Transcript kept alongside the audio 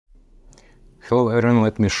Hello everyone,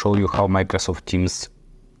 let me show you how Microsoft Teams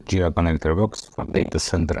Jira Connector works for data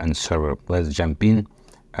center and server. Let's jump in.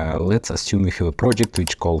 Let's assume we have a project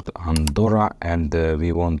which is called Andorra, and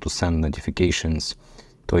we want to send notifications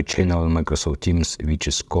to a channel in Microsoft Teams which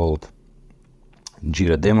is called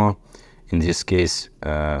Jira Demo. In this case,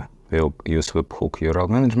 we'll use webhook URL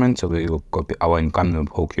management, so we will copy our incoming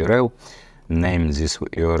webhook URL, name this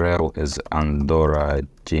URL as Andorra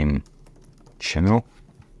Team Channel,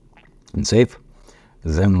 and save.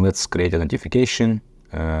 Then let's create a notification.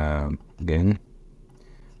 Again,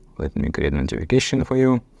 let me create a notification for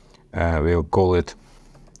you. We'll call it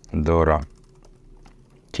Andorra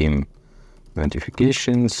Team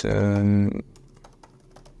Notifications, and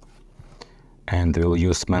we'll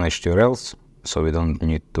use managed URLs, so we don't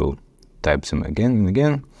need to type them again and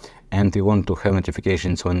again. And we want to have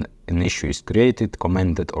notifications when an issue is created,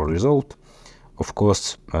 commented, or resolved. Of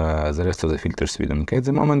course, the rest of the filters we don't care at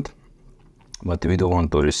the moment, but we don't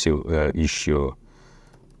want to receive issue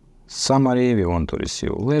summary, we want to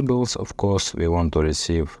receive labels, of course, we want to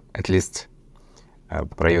receive at least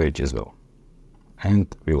priority as well.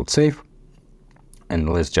 And we will save, and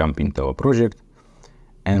let's jump into our project,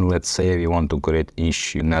 and let's say we want to create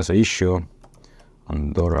another issue.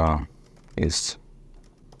 Andorra is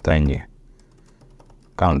tiny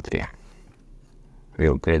country.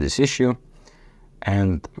 We'll create this issue,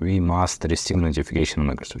 and we must receive notification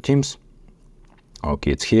on Microsoft Teams.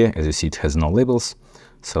 Okay, it's here. As you see, it has no labels.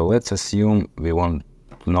 So let's assume we want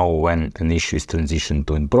to know when an issue is transitioned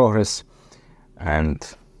to in progress, and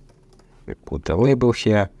we put a label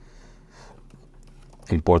here,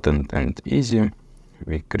 important and easy.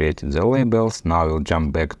 We created the labels. Now we'll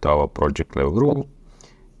jump back to our project level rule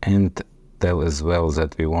and tell as well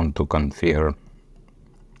that we want to configure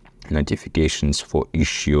notifications for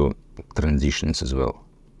issue transitions as well.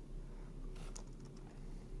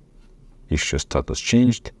 Issue status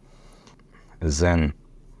changed. Then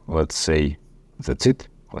let's say that's it.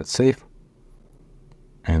 Let's save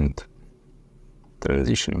and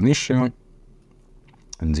transition issue,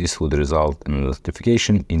 and this would result in a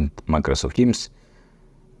notification in Microsoft Teams.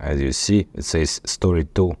 As you see, it says story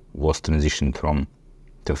 2 was transitioned from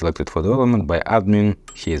selected for development by admin.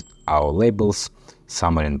 Here's our labels,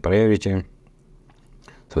 summary and priority.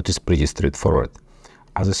 So it is pretty straightforward.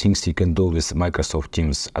 Other things you can do with Microsoft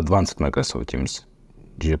Teams, advanced Microsoft Teams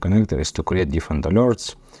Jira Connector, is to create different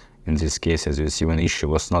alerts. In this case, as you see, when issue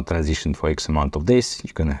was not transitioned for X amount of days,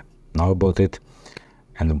 you can know about it.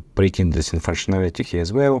 And breaking this in functionality here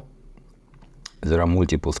as well, there are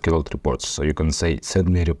multiple scheduled reports. So you can say, send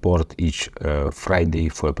me a report each Friday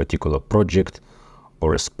for a particular project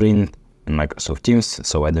or a sprint in Microsoft Teams.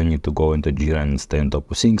 So I don't need to go into Jira and stay on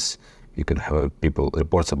top of things. You can have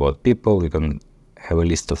reports about people. You can have a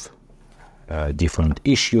list of different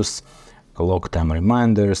issues, log time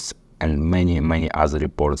reminders, and many other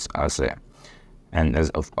reports are there. And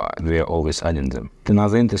we are always adding them.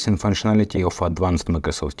 Another interesting functionality of advanced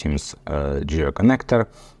Microsoft Teams Jira Connector: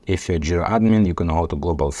 if you're a Jira admin, you can go to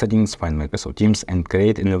global settings, find Microsoft Teams, and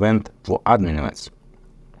create an event for admin events.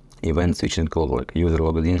 Events which include like user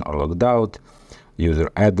logged in or logged out,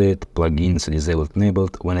 user added, plugins disabled,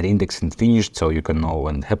 enabled, when the indexing finished, so you can know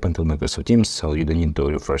when it happened to Microsoft Teams, so you don't need to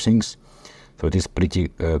refresh things. So it is pretty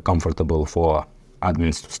comfortable for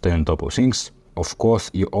admins to stay on top of things. Of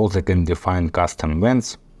course, you also can define custom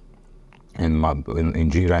events and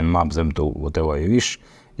in Jira and map them to whatever you wish.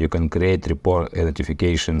 You can create report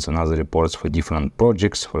notifications and other reports for different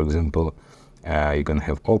projects. For example, you can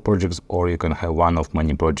have all projects, or you can have one of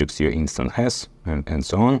many projects your instance has, and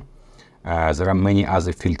so on. There are many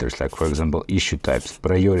other filters, like for example, issue types,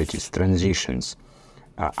 priorities, transitions,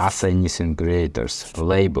 assignees and creators,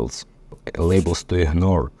 labels to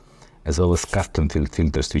ignore, as well as custom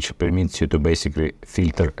filters, which permits you to basically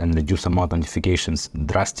filter and reduce amount of notifications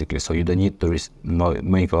drastically, so you don't need to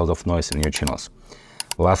make a lot of noise in your channels.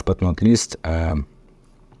 Last but not least,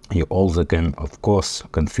 you also can, of course,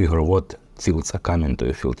 configure what fields are coming to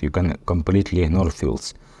your field. You can completely ignore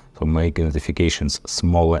fields, so make notifications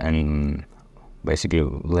smaller and basically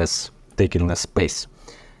taking less space.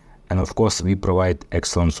 And of course, we provide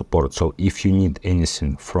excellent support. So if you need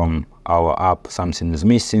anything from our app, something is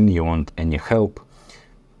missing, you want any help,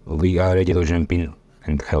 we are ready to jump in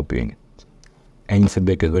and help you in it. Any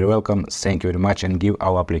feedback is very welcome. Thank you very much, and give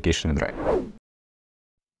our application a try.